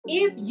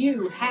If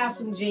you have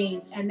some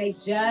jeans and they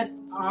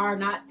just are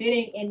not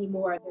fitting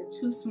anymore, they're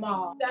too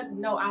small, you guys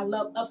know I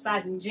love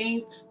upsizing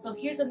jeans. So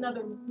here's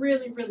another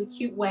really, really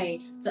cute way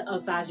to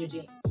upsize your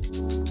jeans.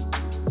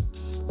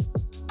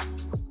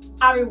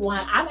 Hi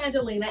everyone, I'm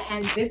Angelina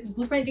and this is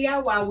Blueprint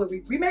DIY, where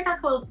we remake our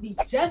clothes to be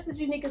just as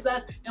unique as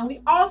us, and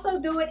we also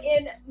do it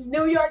in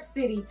New York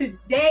City.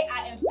 Today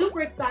I am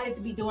super excited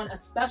to be doing a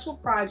special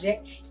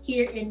project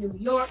here in New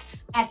York.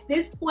 At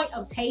this point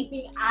of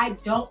taping, I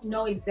don't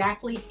know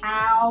exactly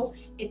how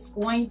it's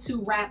going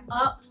to wrap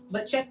up,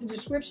 but check the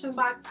description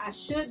box. I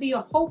should be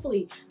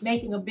hopefully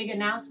making a big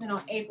announcement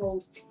on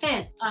April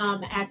 10th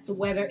as to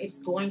whether it's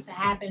going to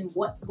happen,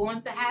 what's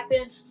going to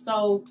happen.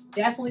 So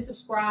definitely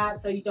subscribe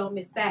so you don't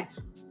miss that.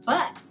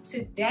 But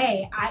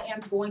today I am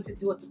going to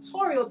do a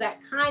tutorial that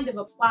kind of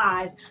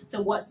applies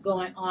to what's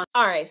going on.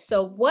 All right,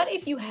 so what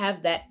if you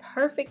have that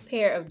perfect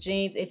pair of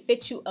jeans? It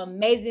fits you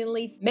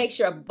amazingly, makes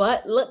your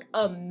butt look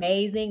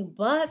amazing,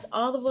 but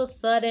all of a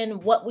sudden,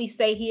 what we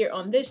say here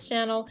on this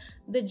channel,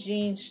 the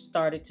jeans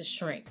started to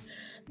shrink.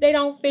 They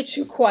don't fit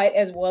you quite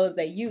as well as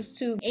they used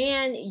to,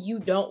 and you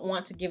don't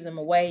want to give them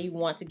away. You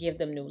want to give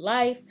them new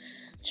life.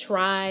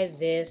 Try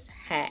this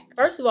hack.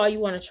 First of all, you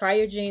want to try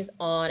your jeans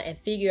on and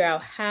figure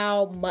out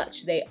how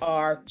much they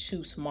are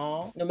too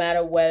small. No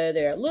matter whether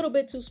they're a little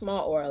bit too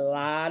small or a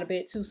lot of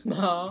bit too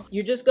small,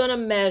 you're just going to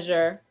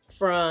measure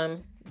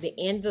from the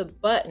end of the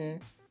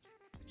button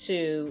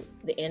to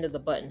the end of the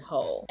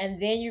buttonhole.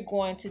 And then you're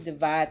going to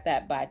divide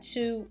that by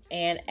 2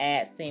 and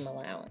add seam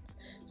allowance.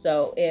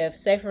 So if,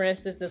 say for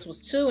instance, this was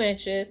 2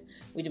 inches,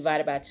 we divide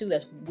it by 2,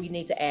 we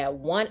need to add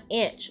 1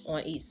 inch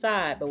on each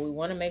side, but we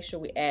want to make sure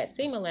we add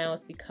seam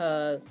allowance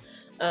because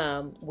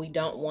we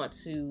don't want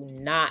to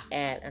not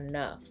add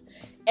enough.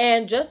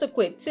 And just a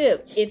quick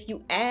tip, if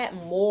you add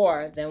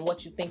more than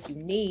what you think you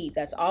need,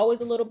 that's always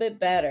a little bit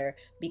better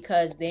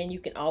because then you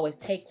can always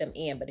take them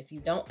in. But if you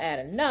don't add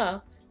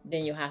enough,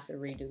 then you'll have to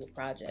redo the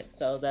project.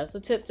 So that's a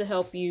tip to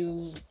help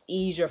you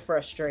ease your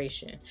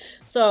frustration.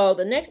 So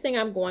the next thing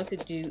I'm going to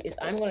do is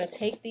I'm going to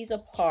take these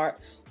apart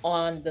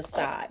on the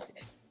sides.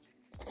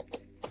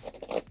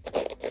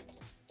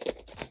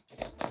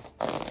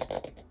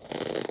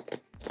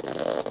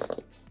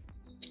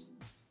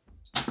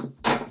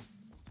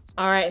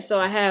 All right, so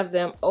I have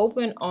them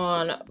open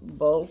on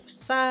both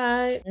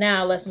sides.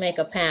 Now let's make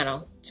a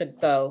panel to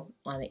go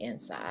on the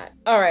inside.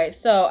 All right,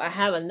 so I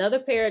have another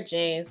pair of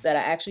jeans that I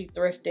actually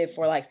thrifted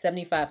for like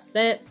 75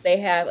 cents. They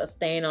have a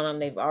stain on them.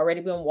 They've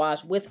already been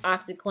washed with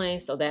OxiClean,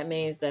 so that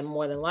means that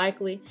more than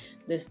likely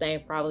this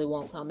stain probably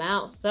won't come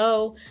out.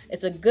 So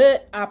it's a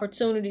good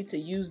opportunity to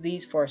use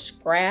these for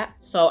scrap.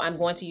 So I'm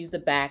going to use the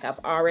back. I've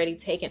already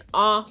taken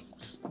off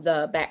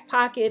the back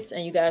pockets,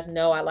 and you guys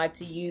know I like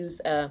to use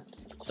a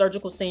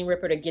surgical seam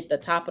ripper to get the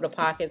top of the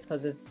pockets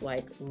because it's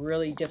like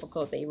really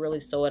difficult. They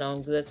really sew it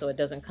on good so it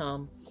doesn't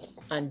come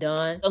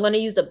undone. So I'm going to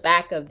use the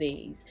back of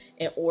these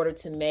in order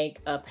to make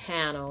a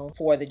panel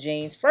for the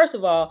jeans. First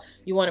of all,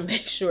 you want to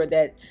make sure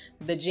that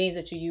the jeans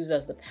that you use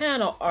as the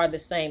panel are the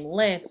same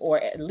length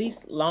or at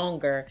least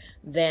longer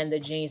than the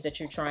jeans that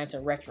you're trying to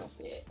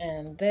retrofit.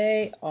 And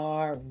they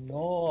are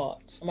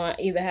not. I'm going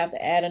to either have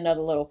to add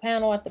another little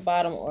panel at the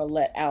bottom or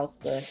let out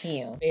the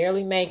hem.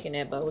 Barely making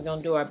it, but we're going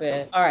to do our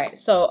best. All right,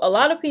 so a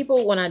lot of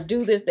people, when I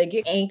do this, they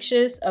get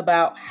anxious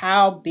about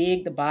how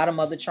big the bottom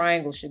of the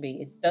triangle should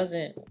be. It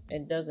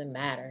doesn't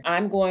matter.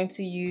 I'm going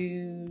to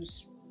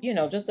use, you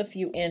know, just a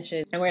few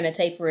inches, and we're going to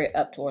taper it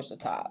up towards the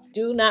top.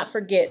 Do not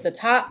forget the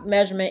top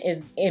measurement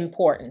is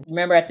important.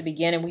 Remember at the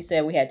beginning we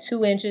said we had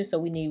 2 inches, so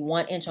we need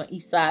 1 inch on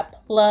each side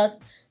plus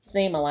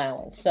seam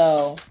allowance.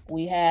 So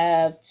we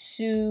have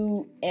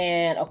 2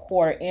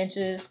 1/4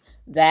 inches.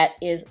 That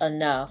is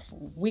enough.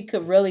 We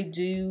could really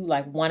do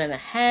like 1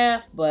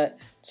 1/2, but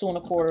 2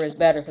 1/4 is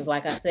better because,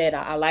 like I said,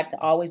 I like to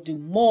always do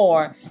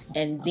more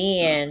and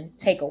then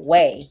take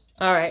away.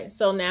 All right,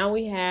 so now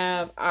we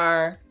have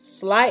our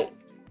slight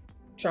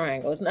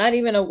triangle. It's not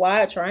even a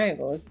wide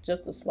triangle, it's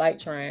just a slight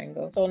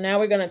triangle. So now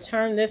we're going to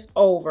turn this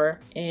over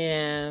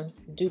and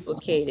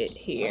duplicate it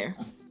here.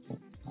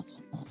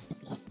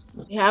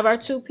 We have our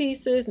 2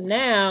 pieces.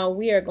 Now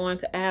we are going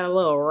to add a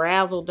little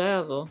razzle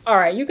dazzle. All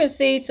right, you can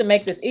see, to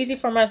make this easy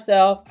for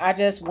myself, I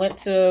just went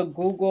to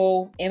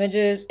Google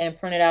Images and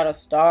printed out a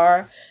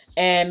star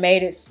and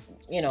made it,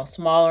 you know,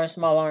 smaller and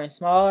smaller and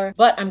smaller.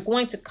 But I'm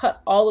going to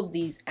cut all of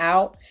these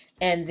out,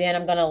 and then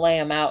I'm gonna lay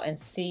them out and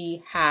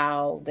see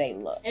how they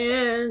look.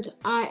 And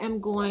I am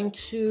going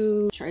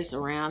to trace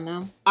around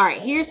them. All right,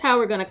 here's how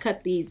we're gonna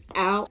cut these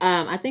out.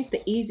 I think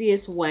the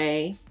easiest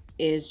way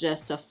is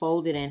just to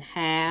fold it in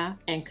half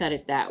and cut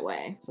it that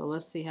way. So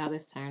let's see how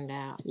this turned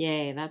out.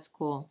 Yay, that's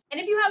cool.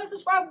 And if you haven't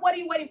subscribed, what are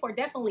you waiting for?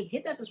 Definitely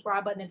hit that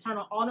subscribe button and turn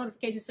on all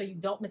notifications so you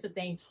don't miss a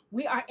thing.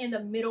 We are in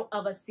the middle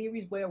of a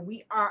series where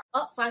we are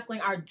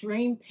upcycling our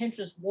dream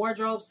Pinterest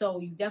wardrobe, so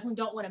you definitely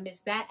don't want to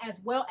miss that,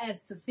 as well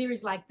as a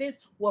series like this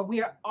where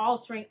we are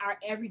altering our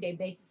everyday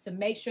basics to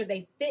make sure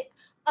they fit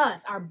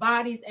us, our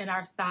bodies, and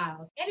our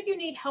styles. And if you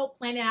need help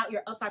planning out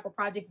your upcycle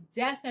projects,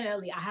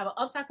 definitely I have an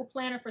upcycle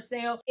planner for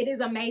sale. It is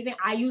amazing.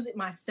 I use it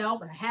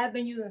myself. I have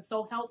been using it.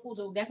 So helpful.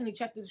 So definitely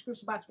check the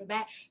description box for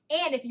that.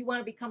 And if you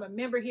want to become a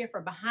member here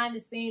for behind the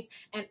scenes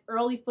and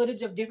early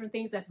footage of different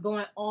things that's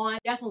going on,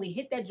 definitely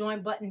hit that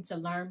join button to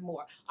learn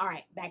more. All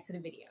right, back to the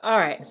video. All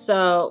right,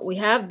 so we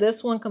have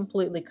this one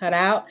completely cut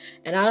out,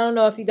 and I don't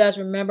know if you guys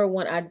remember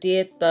when I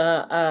did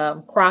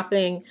the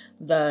cropping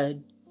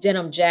the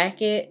denim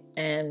jacket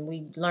and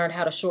we learned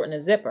how to shorten the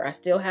zipper. I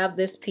still have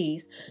this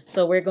piece,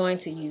 so we're going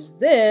to use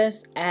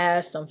this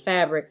as some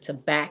fabric to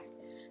back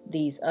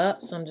these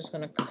up. So I'm just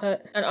gonna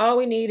cut, and all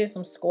we need is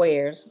some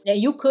squares. Now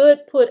you could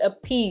put a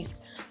piece,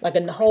 like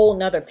a whole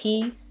nother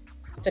piece,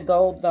 to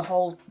go the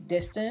whole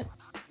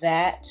distance.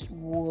 That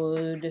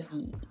would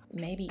be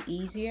maybe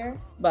easier,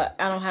 but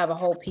I don't have a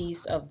whole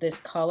piece of this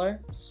color,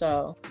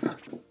 so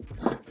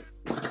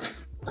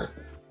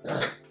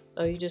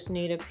you just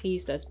need a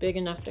piece that's big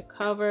enough to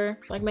cover.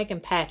 It's like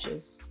making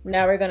patches.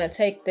 Now we're gonna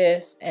take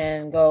this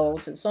and go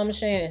to the sewing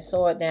machine and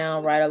sew it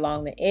down right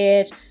along the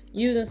edge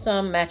using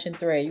some matching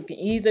thread. You can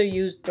either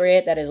use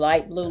thread that is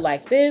light blue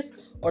like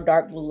this or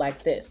dark blue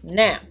like this.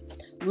 Now,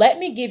 let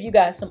me give you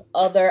guys some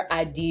other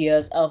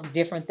ideas of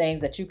different things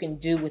that you can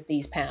do with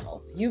these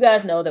panels. You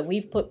guys know that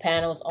we've put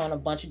panels on a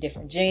bunch of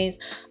different jeans.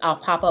 I'll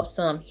pop up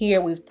some here.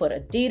 We've put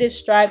Adidas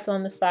stripes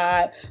on the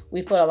side.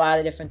 We put a lot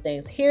of different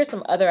things. Here's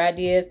some other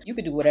ideas. You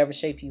could do whatever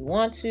shape you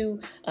want to.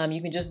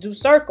 You can just do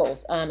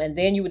circles, and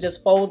then you would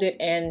just fold it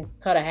and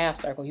cut a half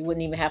circle. You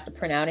wouldn't even have to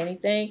print out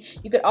anything.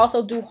 You could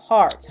also do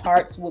hearts.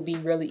 Hearts would be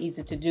really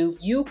easy to do.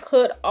 You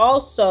could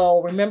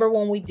also, remember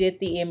when we did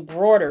the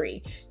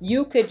embroidery,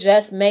 you could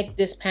just make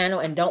this panel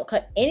and don't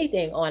cut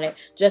anything on it.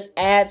 Just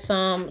add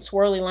some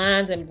swirly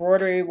lines,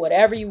 embroidery,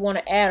 whatever you want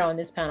to add on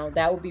this panel.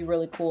 That would be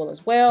really cool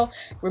as well.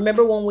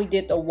 Remember when we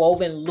did the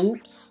woven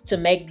loops to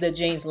make the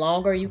jeans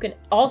longer? You can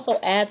also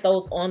add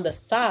those on the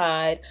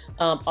side,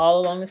 all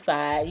along the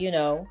side, you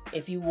know,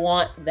 if you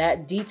want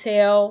that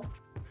detail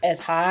as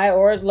high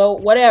or as low,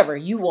 whatever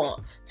you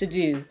want to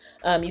do,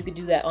 you could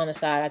do that on the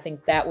side. I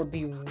think that would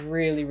be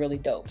really, really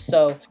dope.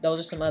 So those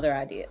are some other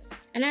ideas.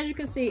 And as you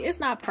can see,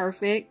 it's not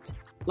perfect,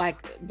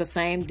 like the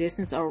same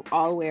distance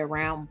all the way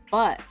around,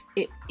 but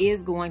it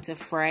is going to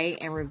fray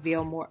and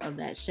reveal more of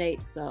that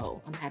shape,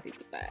 so I'm happy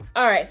with that.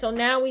 All right, so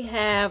now we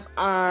have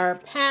our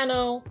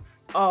panel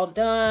all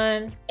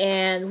done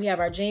and we have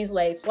our jeans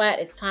laid flat.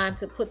 It's time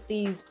to put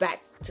these back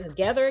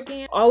together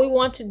again. All we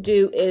want to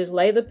do is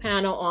lay the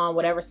panel on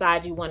whatever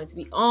side you want it to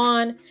be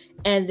on,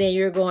 and then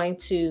you're going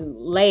to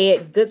lay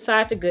it good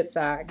side to good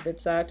side,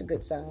 good side to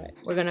good side.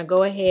 We're gonna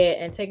go ahead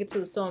and take it to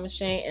the sewing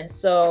machine and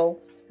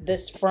sew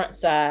this front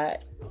side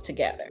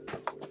together.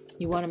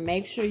 You want to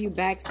make sure you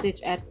back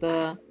stitch at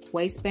the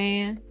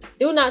waistband.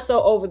 Do not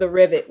sew over the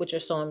rivet with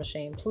your sewing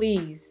machine,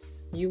 please.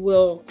 You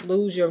will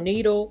lose your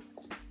needle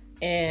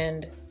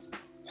and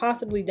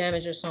possibly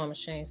damage your sewing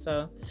machine,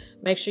 so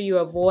make sure you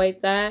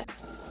avoid that.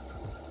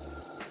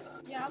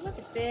 Y'all, look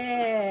at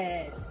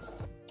this.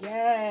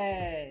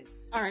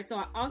 Yes. All right, so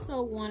I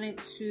also wanted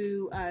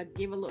to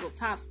give a little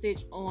top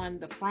stitch on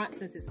the front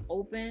since it's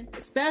open,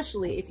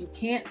 especially if you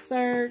can't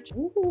serge.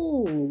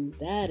 Ooh,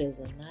 that is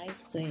a nice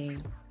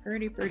seam.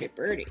 Pretty, pretty,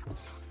 pretty.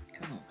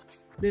 Come on.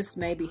 This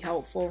may be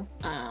helpful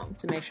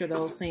to make sure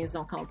those seams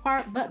don't come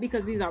apart, but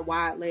because these are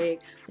wide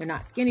leg, they're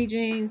not skinny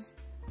jeans,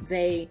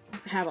 they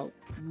have a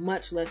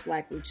much less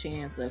likely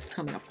chance of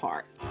coming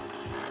apart.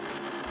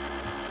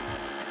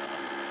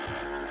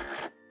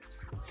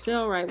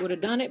 Sellrite would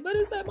have done it, but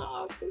it's at my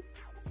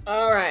office.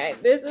 All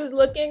right, this is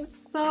looking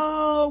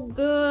so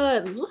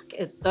good. Look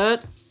at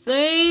that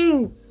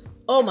seam.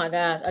 Oh my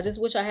gosh, I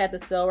just wish I had the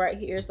Sellrite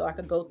here so I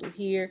could go through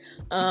here.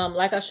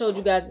 Like I showed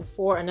you guys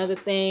before, another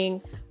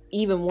thing,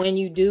 even when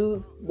you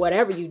do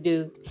whatever you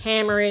do,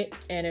 hammer it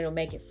and it'll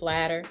make it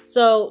flatter.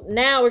 So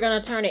now we're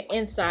gonna turn it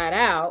inside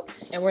out,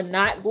 and we're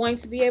not going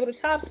to be able to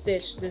top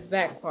stitch this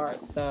back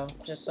part, so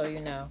just so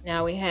you know.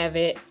 Now we have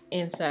it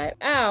inside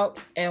out,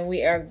 and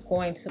we are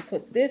going to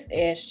put this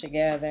edge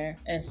together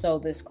and sew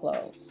this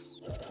close.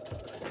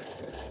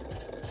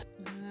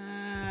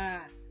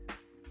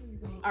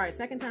 All right,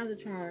 second time's a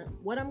charm.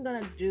 What I'm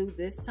gonna do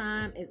this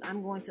time is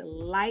I'm going to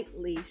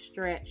lightly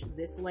stretch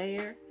this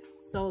layer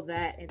so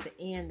that at the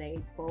end they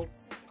both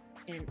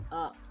end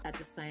up at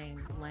the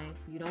same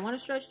length. You don't want to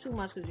stretch too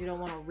much because you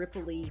don't want a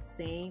ripply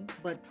seam,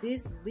 but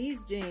these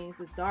jeans,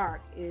 this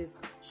dark, is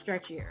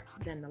stretchier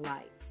than the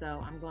light.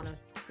 So I'm gonna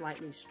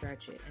slightly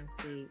stretch it and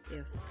see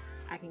if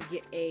I can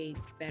get a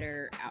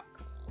better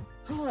outcome.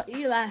 Oh,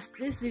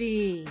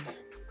 elasticity.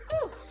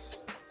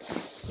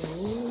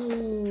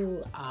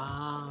 Ooh,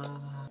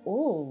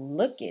 ooh,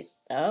 look at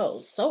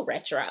those, so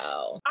retro.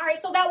 All right,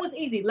 so that was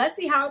easy. Let's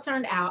see how it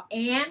turned out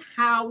and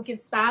how we can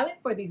style it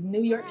for these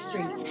New York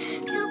streets.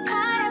 Too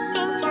caught up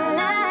in your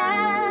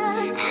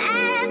love.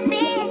 I've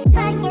been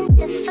trying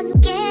to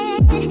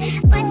forget,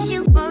 but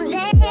you won't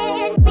let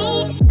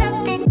me.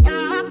 Something in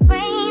my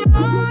brain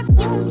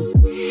wants you.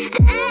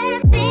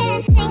 I've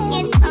been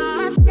hanging on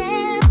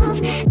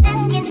myself,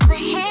 asking for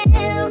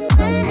help,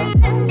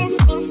 but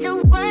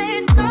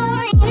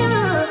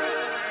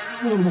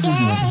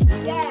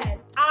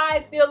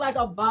like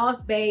a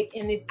boss babe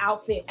in this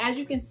outfit. As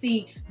you can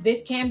see,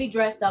 this can be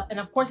dressed up, and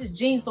of course it's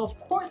jeans, so of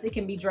course it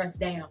can be dressed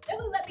down.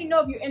 Definitely let me know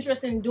if you're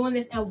interested in doing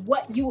this and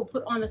what you will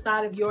put on the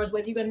side of yours,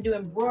 whether you're gonna do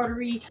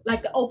embroidery,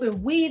 like the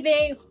open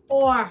weaving,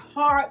 or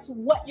hearts,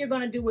 what you're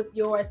gonna do with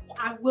yours.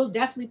 I will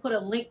definitely put a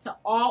link to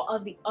all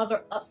of the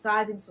other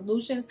upsizing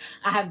solutions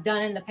I have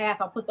done in the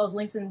past. I'll put those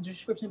links in the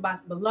description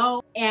box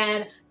below,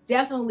 and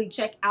definitely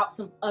check out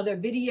some other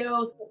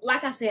videos.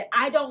 Like I said,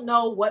 I don't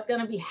know what's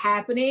gonna be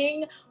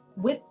happening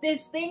with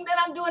this thing that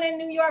I'm doing in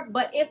New York,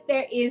 but if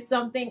there is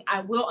something,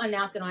 I will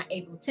announce it on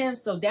April 10th.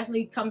 So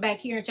definitely come back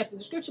here and check the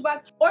description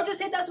box, or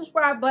just hit that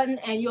subscribe button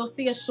and you'll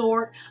see a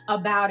short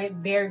about it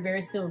very,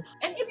 very soon.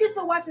 And if you're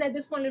still watching at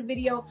this point of the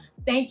video,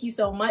 thank you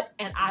so much,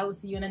 and I will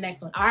see you in the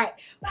next one. All right,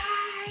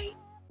 bye.